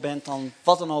betekenisvol bent dan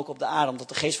wat dan ook op de aarde. Omdat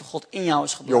de geest van God in jou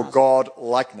is Your geblazen.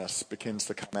 God-likeness begins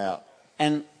to come out.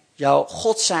 En jouw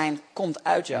God zijn komt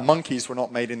uit jou. Monkeys were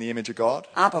not made in the image of God.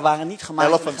 Apen waren niet gemaakt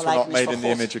in de Elephants were not gelijkenis made in van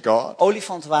the God. image of God.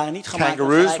 Olifanten waren niet gemaakt in de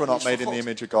Kangaroos were not gelijkenis made in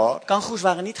van the God. image of God. Kangoeroes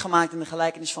waren niet gemaakt in de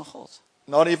gelijkenis van God.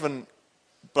 Not even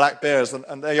black bears,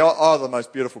 and they are the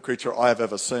most beautiful creature I have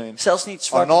ever seen. Zelfs niet Are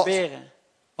zwarte not beren.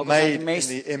 Ook al zijn made de in meest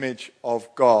the image of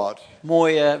God.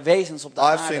 mooie wezens op de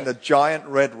I've seen aarde. the giant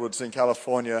redwoods in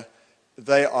California.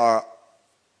 They are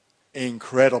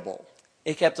incredible.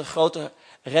 Ik heb de grote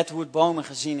redwoodbomen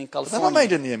gezien in But they're not Californië.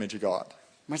 made in the image of God.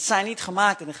 Maar ze zijn niet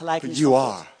gemaakt in de But gelijkenis you van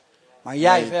God. are Maar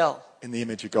jij made wel. in the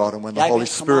image of God. And when the Jij Holy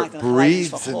bent gemaakt Spirit in de gelijkenis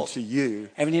breathes van God. into you,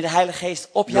 En wanneer de Heilige Geest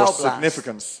op your jou blaast,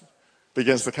 significance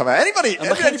begins to come out. Anybody dan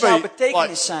begint jouw like,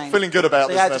 betekenis zijn feeling good about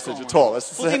this eruit te message komen. at all? This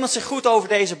is Voelt it. iemand zich goed over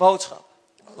deze boodschap?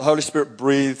 The Holy Spirit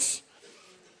breathes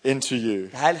into you,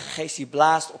 De Heilige Geest die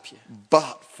blaast op je,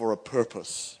 but for a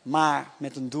purpose. maar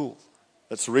met een doel.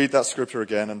 Let's read that scripture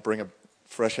again and bring a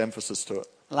fresh emphasis to it.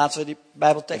 Laten we die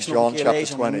Bijbeltekst In nog een John keer chapter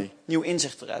lezen om 20. een nieuw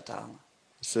inzicht eruit te halen.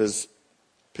 It says,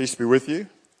 "Peace be with you.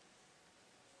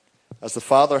 As the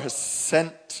Father has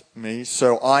sent me,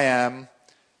 so I am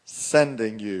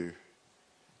sending you."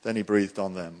 Then he breathed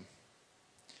on them.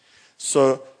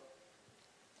 So,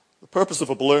 the purpose of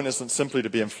a balloon isn't simply to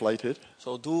be inflated.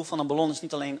 Zo, het doel van een ballon is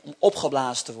niet alleen om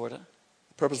opgeblazen te worden.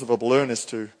 The purpose of a balloon is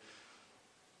to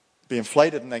be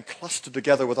inflated and then clustered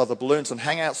together with other balloons and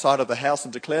hang outside of the house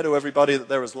and declare to everybody that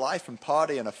there is life and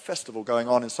party and a festival going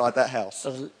on inside that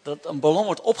house. Dat een ballon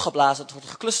wordt opgeblazen, dat het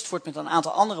geclusterd wordt met een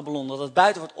aantal andere ballonnen. Dat het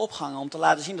buiten wordt opgehangen om te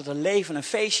laten zien dat er leven een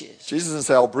feestje is. Jesus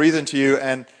said, "I'll breathe into you,"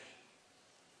 and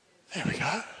there we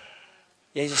go.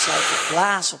 Jezus zei, ik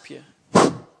blaas op je.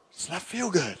 Does that feel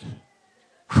good?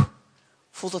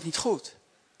 Voelt dat niet goed?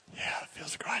 Yeah, it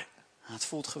feels great. Het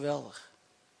voelt geweldig.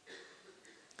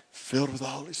 Filled with the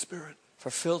Holy Spirit.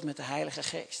 Vervuld met de Heilige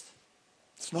Geest.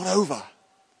 It's not over.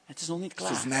 Het is nog niet It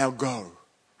says klaar. now go.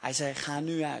 Hij zei, ga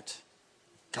nu uit.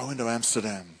 Go into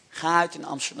Amsterdam, Ga uit in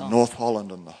Amsterdam, North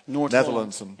Holland and the Noord-Holland,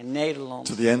 Netherlands and in Nederland,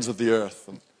 to the ends of the earth.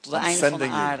 And tot het I'm einde van de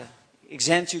sending you. aarde. Ik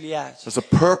zend jullie uit. There's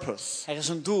a purpose Er is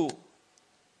een doel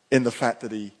in the fact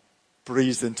that he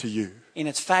breathes into you. in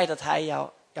het feit dat hij jou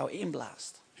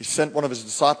inblaast. He sent one of his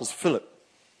disciples, Philip,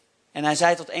 En hij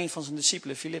zei tot een van zijn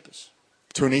discipelen, Filippus.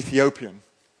 to an Ethiopian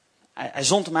Hij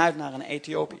zond hem uit naar een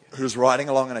Ethiopiër. who was riding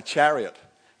along in a chariot.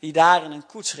 Die daar in een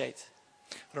koets reed.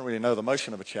 I don't really know the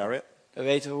motion of a chariot. We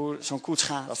weten hoe zo'n koets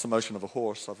gaat. That's the motion of a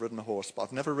horse. I've ridden a horse, but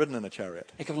I've never ridden in a chariot.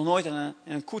 Ik heb nog nooit in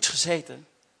een koets gezeten.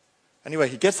 Anyway,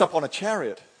 he gets up on a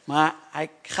chariot Maar hij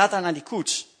gaat daar naar die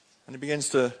koets. and he begins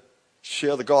to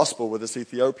share the gospel with this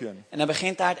Ethiopian. En hij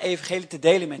begint daar het evangelie te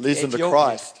delen met die Leads him to Ethiopiër.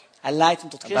 Christ. Hij leidt hem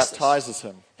tot And Christus. baptizes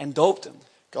him. En doopt hem.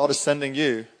 God is sending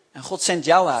you En God zendt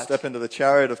jou to uit. step into the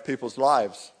chariot of people's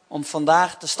lives Om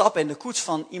vandaag te stappen in de koets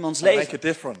van iemands and make a leven.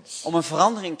 difference. Om een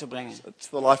verandering te brengen. It's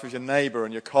the life of your neighbor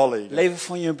and your colleague. Het leven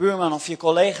van je buurman of je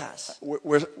collega's.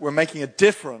 We're making a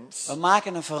difference We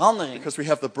maken een verandering. because we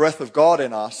have the breath of God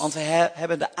in us. Want we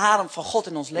hebben de adem van God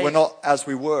in ons We're leven. not as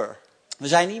we were. We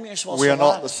zijn niet meer zoals We we are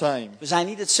not the waren. same. We zijn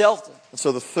niet hetzelfde. And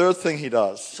so the third thing he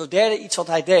does Zo derde iets wat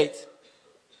hij deed.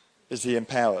 is he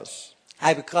empowers.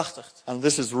 Hij bekrachtigt. And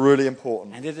this is really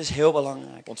important. En dit is heel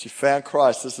belangrijk. Once you found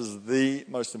Christ, this is the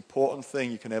most important thing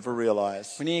you can ever realize.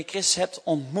 Wanneer je Christus hebt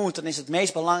ontmoet, dan is het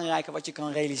meest belangrijke wat je kan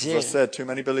As I realiseren. said, too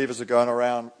many believers are going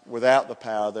around without the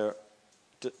power.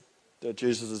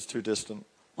 Jesus is too distant.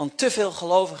 Want te veel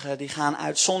gelovigen die gaan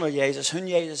uit zonder Jezus. Hun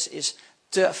Jezus is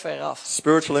te ver af.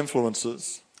 Spiritual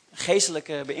influences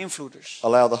Geestelijke beïnvloeders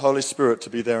allow the Holy Spirit to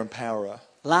be their empowerer.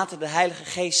 laten de Heilige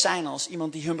Geest zijn als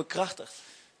iemand die hun bekrachtigt.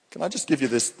 Can I just give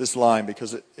you this line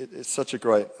because it's such a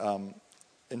great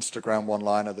Instagram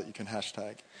one-liner that you can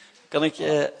hashtag. Kan ik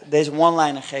je deze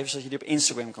one-liner geven zodat je die op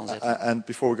Instagram kan zetten? And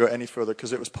before we go any further,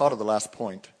 because it was part of the last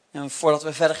point. En voordat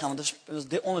we verder gaan, want dat is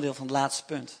dit onderdeel van het laatste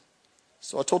punt.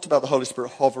 So I talked about the Holy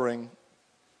Spirit hovering.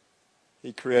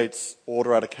 He creates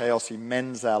order out of chaos. He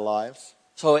mends our lives.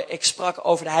 Zo, ik sprak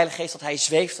over de Heilige Geest, dat hij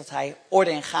zweeft, dat hij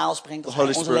orde en chaos brengt, dat The hij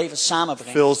Holy onze Spirit leven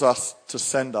samenbrengt. fills us to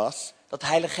send us. dat de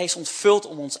Heilige Geest ons vult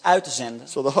om ons uit te zenden.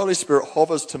 So the Holy Spirit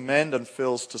hovers to mend and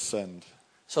fills to send.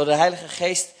 Zo de Heilige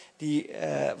Geest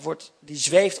die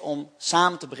zweeft om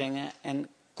samen te brengen en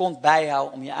komt bij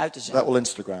jou om je uit te That zenden. will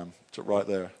Instagram, right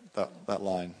there, that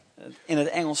line. In het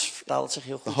Engels vertaalt het zich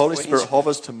heel goed. The Holy voor Spirit Instagram.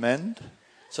 hovers to mend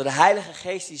Zo de Heilige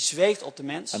Geest die zweeft op de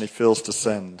mens and he fills to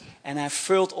send. en hij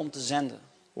vult om te zenden.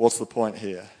 What's the point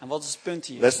here? En wat is het punt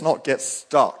hier? Let's not get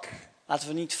stuck Laten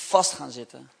we niet vast gaan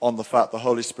zitten. on the fact the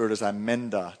Holy Spirit is our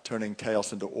mender, turning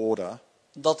chaos into order.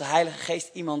 Dat de Heilige Geest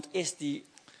iemand is die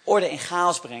orde in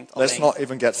chaos brengt. Let's Alleen. not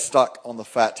even get stuck on the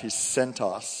fact he sent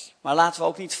us. Maar laten we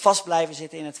ook niet vast blijven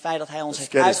zitten in het feit dat hij ons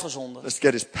heeft uitgezonden. Let's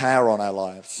get his power on our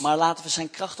lives. Maar laten we zijn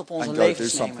kracht op onze And go do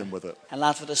levens something nemen. with it. En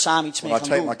laten we er samen iets mee When I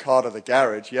gaan take my doen. car to the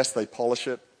garage, yes, they polish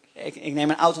it, Ik neem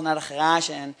mijn auto naar de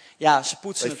garage en ja, ze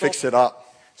poetsen they het fix op. it up.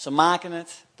 Ze maken het.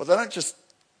 But they don't just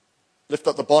lift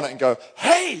up the bonnet and go,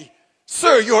 "Hey,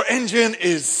 sir, your engine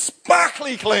is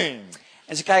sparkly clean."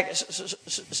 En ze kijken,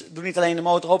 ze doen niet alleen de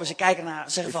motor open, ze kijken naar,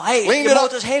 ze zeggen van, hey, cleaned je it up.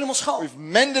 motor is helemaal schoon. We've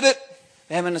mended it.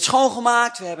 We hebben het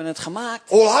schoongemaakt, we hebben het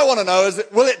gemaakt. All I want to know is,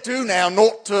 will it do now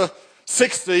 0 to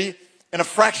 60 in a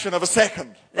fraction of a second?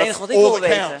 Het That's enige wat ik all wil that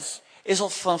weten counts. is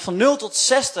of van 0 tot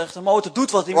 60 de motor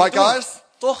doet wat hij Right, moet doen. guys?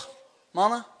 Toch,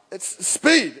 mannen? It's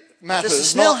speed matters, not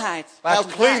snelheid waar how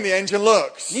het om clean gaat. the engine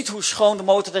looks. Niet hoe schoon de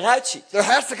motor eruit ziet. There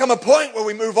has to come a point where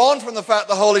we move on from the fact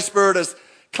the Holy Spirit has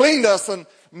cleaned us and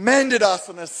mended us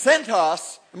and has sent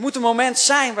us. Er moet een moment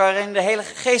zijn waarin de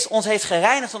Heilige Geest ons heeft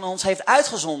gereinigd en ons heeft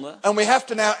uitgezonden. And we have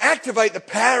to now activate the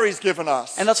power he's given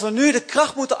us. En dat we nu de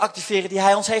kracht moeten activeren die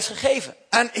hij ons heeft gegeven.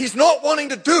 And he's not wanting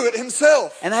to do it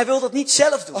himself. En hij wil dat niet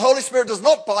zelf The doen. Holy Spirit does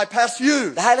not bypass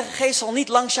you. De Heilige Geest zal niet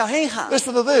langs jou heen gaan.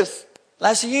 Listen to this.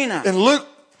 Luister hiernaar. In Luke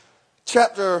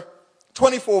chapter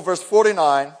 24 verse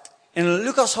 49, In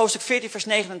Lucas hoofdstuk 14 vers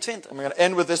 29. I'm going to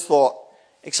end with this thought.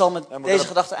 Ik zal met we're deze gonna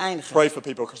gedachte eindigen. Pray for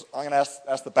people because I'm going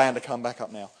to ask the band to come back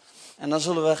up now. En dan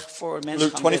zullen we voor mensen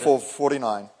Luke gaan bidden.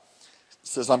 24:49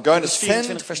 says, I'm going to Lucas 24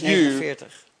 send vers you 49.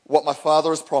 what my Father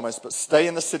has promised, but stay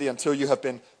in the city until you have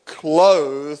been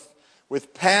clothed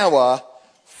with power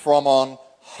from on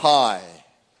high.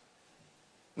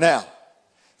 Now,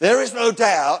 there is no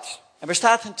doubt Er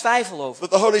bestaat geen twijfel over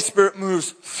that the Holy Spirit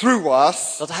moves through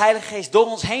us, dat de Heilige Geest door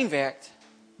ons heen werkt.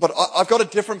 but I've got a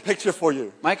different picture for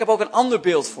you. Maar ik heb ook een ander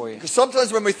beeld voor je. Because sometimes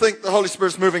when we think the Holy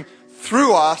Spirit is moving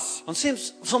through us, Want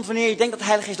soms wanneer je denkt dat de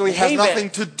Heilige Geest door je it has heen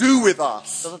nothing werkt, to do with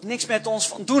us. dat het niks met ons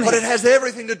van doen But it heeft. has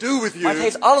everything to do with Maar het you.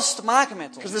 heeft alles te maken met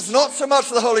ons. Because it's not so much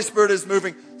the Holy Spirit is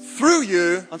moving through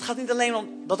you Want het gaat niet alleen om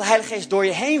dat de Heilige Geest door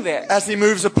je heen werkt, as he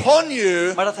moves upon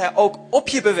you maar dat hij ook op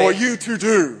je for beweegt you to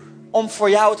do. om voor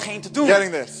jou hetgeen te doen.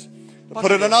 Getting this? To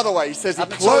put it another way, he says he Laat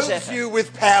me het zo clothes zeggen. you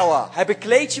with power. Hij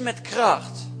bekleedt je met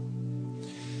kracht.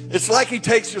 It's like he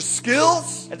takes your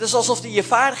skills, Het is alsof hij je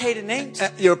vaardigheden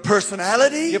neemt, your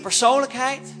personality, je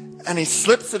persoonlijkheid, and he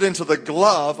slips it into the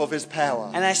glove of his power.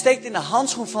 en hij steekt in de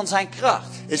handschoen van zijn kracht.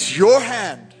 It's your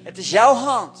hand, Het is jouw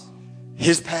hand,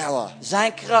 his power.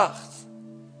 zijn kracht.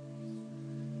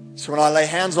 So when I lay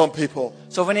hands on people,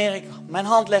 Zo wanneer ik mijn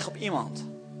hand leg op iemand,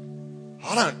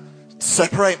 I don't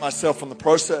separate myself from the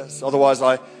process. Otherwise,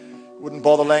 I wouldn't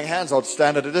bother laying hands. I'd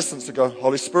stand at a distance to go,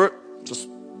 Holy Spirit, just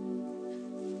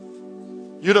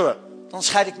you do it. dan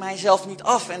scheid ik mijzelf niet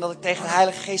af en dat ik tegen de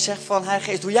Heilige Geest zeg van, Heilige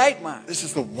Geest, doe jij het maar. This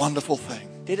is the wonderful thing.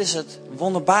 Dit is het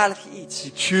wonderbaarlijke iets.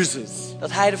 He chooses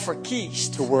Dat hij ervoor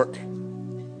kiest to work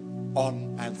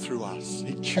on and through us.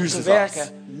 He om chooses te us. werken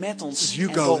met ons Says, you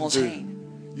en go door and ons do. heen.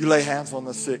 You lay hands on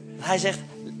the sick. Hij zegt,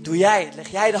 doe jij het, leg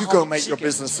jij de You hand go op de make your zieke.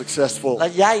 business successful.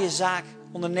 Laat jij je zaak,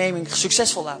 onderneming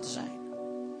succesvol laten zijn.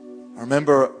 I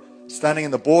remember standing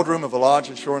in the boardroom of a large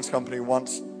insurance company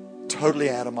once, totally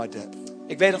out of my depth.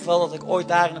 Ik weet nog wel dat ik ooit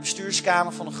daar in de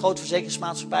bestuurskamer van een grote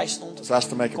verzekeringsmaatschappij I stond. was asked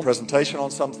to make a presentation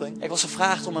on something. Ik was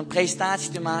gevraagd om een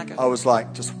presentatie te maken. I was like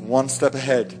just one step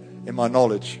ahead in my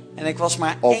knowledge En ik was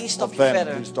maar één of stapje them,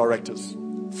 verder these directors.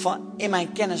 in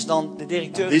mijn kennis dan de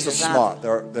directeur die These er are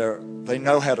zaten. smart. They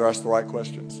know how to ask the right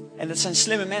questions. En dat zijn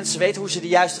slimme mensen, weten hoe ze de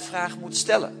juiste vragen moeten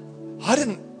stellen. I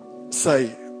didn't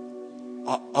say,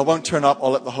 I won't turn up,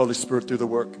 I'll let the Holy Spirit do the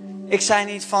work. Ik zei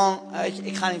niet van,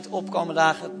 ik ga niet opkomen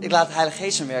dagen, ik laat de Heilige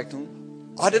Geest zijn werk doen.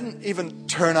 I didn't even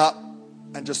turn up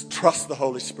and just trust the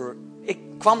Holy Spirit. Ik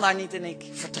kwam daar niet en ik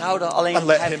vertrouwde alleen And op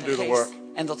de let Heilige him do the Geest. work.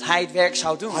 En dat hij het werk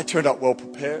zou doen. I turned up well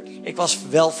prepared, Ik was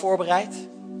wel voorbereid,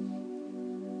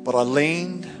 but I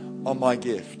leaned on my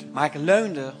gift maar ik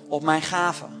leunde op mijn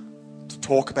gaven. to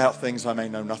talk about things I may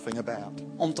know nothing about.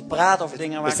 Om te praten over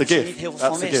dingen waar It's ik a misschien gift. niet heel veel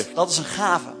van That's a wist. gift. Dat is een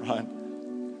gave. Right?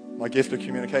 My gift of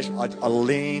communication. I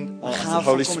leaned on Een the gave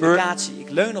Holy van Spirit. communicatie. Ik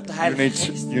leun op de Heilige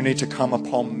Geest. You need to come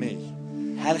upon me.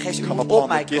 Heilige Geest, u come moet op upon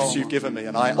mij the gifts komen. you've given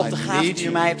me. And Op de I gaven need die u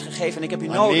you. mij hebt gegeven en ik heb u I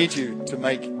need nodig. you to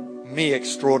make me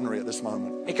extraordinary at this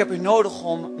moment. Ik heb u nodig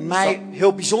om mij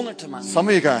heel bijzonder te maken.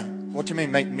 Some of you going, what do you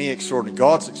mean make me extraordinary?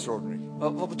 God's extraordinary.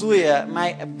 Wat bedoel je?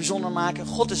 Mij bijzonder maken?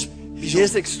 God is He bijzonder.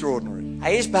 is extraordinary.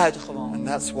 Hij is buitengewoon. And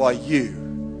that's why you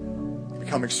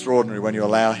become extraordinary when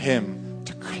you allow Him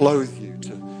to clothe you, to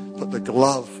put the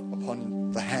glove upon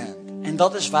the hand. En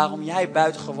dat is waarom jij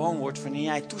buitengewoon wordt wanneer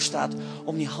jij toestaat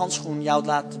om die handschoen jou te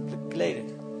laten bekleden.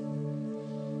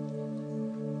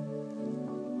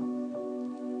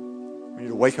 We need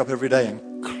to wake up every day and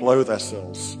clothe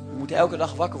ourselves. We moeten elke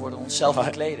dag wakker worden, onszelf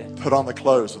bekleden. Put on the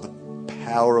clothes of the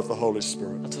power of the Holy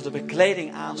Spirit. Dat we de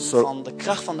bekleding aan van de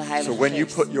kracht van de Heilige So when you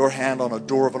Geest. put your hand on a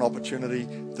door of an opportunity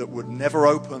that would never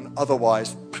open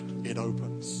otherwise, it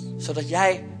opens. Zodat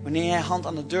jij, wanneer jij hand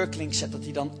aan de deurklink zet, dat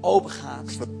die dan open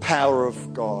gaat. The power of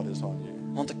God is on you.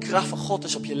 Want de kracht van God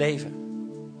is op je leven.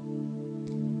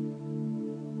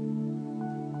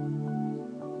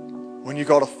 When you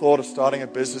got a thought of starting a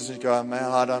business and you go,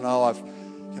 man, I don't know,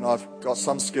 I've got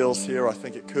some skills here, I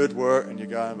think it could work, and you're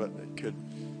going, but it could.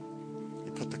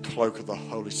 You put the cloak of the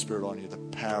Holy Spirit on you,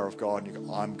 the power of God, and you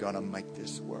go, I'm going to make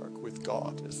this work with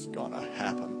God. It's going to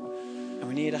happen. En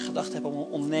wanneer je de gedachte hebt om een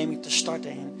onderneming te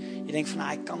starten en je denkt van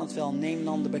nou, ik kan het wel, neem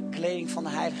dan de bekleding van de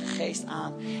Heilige Geest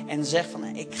aan en zeg van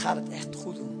nou, ik ga het echt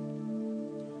goed doen.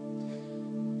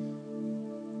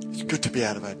 It's good to be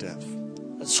out of our depth.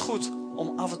 Het is goed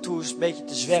om af en toe eens een beetje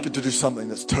te It's zwemmen. good to do something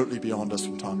that's totally beyond us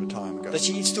from time to time. And go, Dat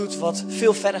je iets doet wat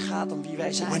veel verder gaat dan wie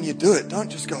wij when zijn. you do it,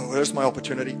 don't just go, here's my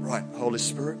opportunity. Right, Holy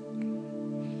Spirit.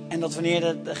 En dat wanneer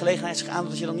de gelegenheid zich aandoet,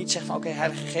 dat je dan niet zegt van oké,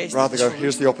 Heilige Geest. Rather dit is go, voor u.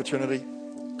 here's the opportunity.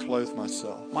 Clothe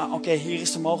myself. Maar oké, hier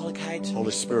is de mogelijkheid.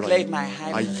 Holy Spirit, Kleed mij, I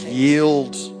Heilige Geest.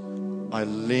 yield, I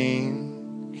lean.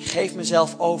 Ik geef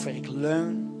mezelf over, ik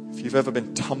leun. If you've ever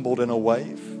been tumbled in a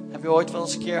wave, Heb je ooit wel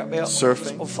eens een keer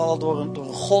Surfing. opvallen door een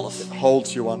golf? it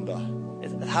holds you under.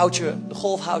 Het houdt je, de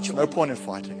golf houdt je No op. point in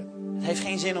fighting it. Het heeft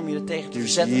geen zin om je er tegen te You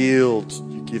verzetten. yield,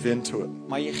 you give into it.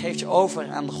 Maar je geeft je over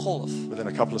aan de golf. Within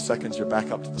a couple of seconds, you're back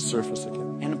up to the surface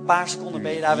again. En een paar seconden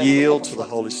ben je daar weer op Yield de to the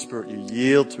oppervlakte. Holy Spirit. You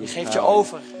yield to Je His geeft je power.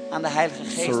 over aan de Heilige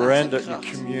Geest. aan zijn Surrender, you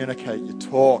kracht. communicate, you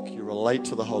talk, you relate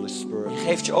to the Holy Spirit. Je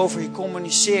geeft je over, je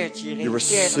communiceert, je You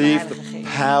reageert aan de receive Heilige the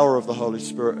Geest. power of the Holy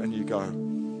Spirit and you go,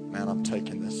 man, I'm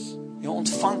taking this. Je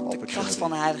ontvangt de kracht van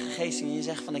de Heilige Geest en je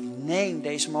zegt van ik neem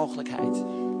deze mogelijkheid.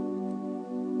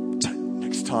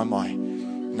 Next time my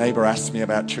neighbor asks me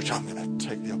about church, I'm going to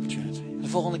take the opportunity. De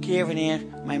volgende keer wanneer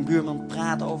mijn buurman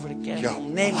praat over de kerk, Yo,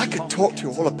 dan neem I ik die could talk to you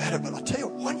mogelijkheid. all about it, but I tell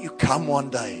you, why don't you come one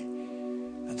day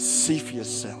and see for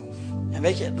yourself En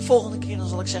weet je, de volgende keer dan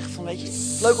zal ik zeggen van weet je, het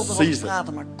is leuk om erover te Caesar.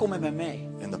 praten, maar kom met mij mee.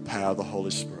 in the power of the Holy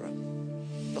Spirit.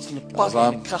 Dat we het pakken in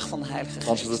I'm de kracht van de Heilige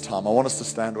Conscious of Geest. the time, I want us to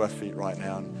stand to our feet right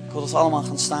now. And Ik wil dat we allemaal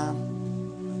gaan staan.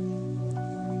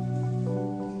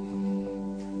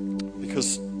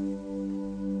 because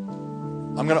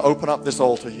I'm going to open up this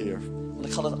altar here. Want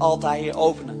ik ga het altaar hier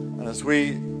openen. And as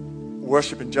we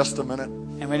worship in just a minute,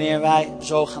 En wanneer wij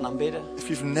zo gaan aanbidden. if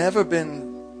you've never been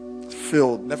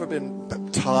filled, never been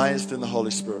baptized in the Holy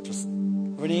Spirit, just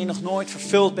Wanneer je nog nooit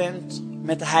vervuld bent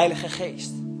met de Heilige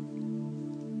Geest.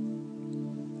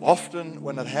 often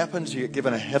when that happens, you get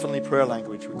given a heavenly prayer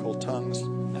language we call tongues.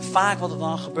 En vaak wat er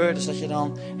dan gebeurt is dat je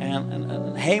dan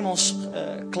een hemels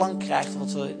klank krijgt.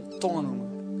 Wat we tongen noemen.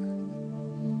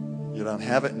 You don't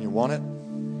have it and you want it,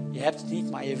 Je hebt het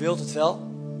niet, maar je wilt het wel.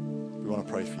 we want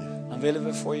to pray for you. Dan willen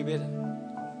we voor je bidden.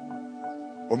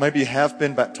 Or maybe you have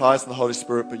been baptized in the Holy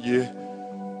Spirit, but you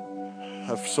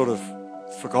have sort of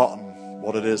forgotten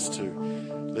what it is to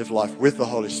live life with the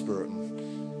Holy Spirit and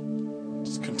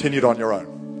just continued on your own.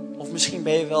 Of misschien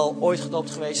ben je wel ooit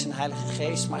gedoopt geweest in de Heilige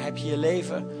Geest. Maar heb je je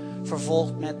leven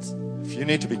vervolgd met... If you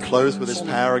need to be clothed with His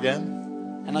power again,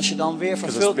 En als je dan weer because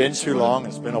it's vervuld been bent too long,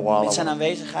 it's been a while, met I zijn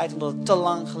aanwezigheid. Omdat het te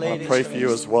lang geleden want is to pray for you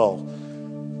geweest. as well.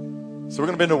 So we're going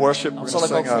to begin to worship. Dan We're zal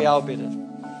going ik to ook voor sing jou bidden.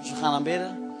 Dus we gaan aanbidden.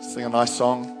 a nice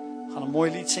song We gaan een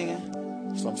mooi lied zingen.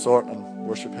 of some sort and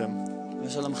worship Him. We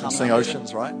zullen hem gaan And sing aanbidden.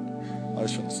 Oceans, right?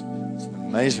 Oceans. It's an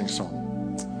amazing song.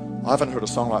 I haven't heard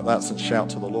a song like that since Shout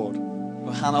to the Lord.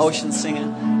 We gaan Oceans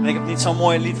zingen. En ik heb niet zo'n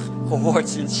mooi lied gehoord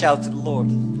sinds Shout to the Lord.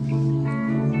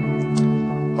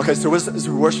 Okay, so as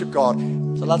we worship God,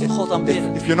 Dus laten we God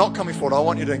aanbidden. if you're not coming forward, I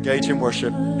want you to engage in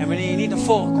worship. En wanneer je niet naar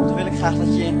voren komt, dan wil ik graag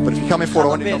dat je... But if you're coming forward, I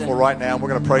want you to come forward right now. And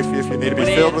we're going to pray for you. If you need to be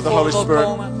Wanneer filled je with naar the Holy voren wilt Spirit,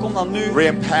 komen, kom dan nu.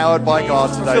 re-empowered by God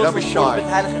today. Don't be Vervuld shy. met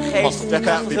Heilige Come on, Geest. step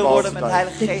out and be Vervuld bold worden met today.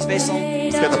 Heilige Geest. Wees dan...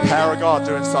 Let's get the power of God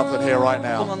doing something here right Kom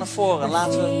now. dan naar voren.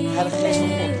 Laten we de Heilige Geest van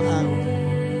God aanroepen.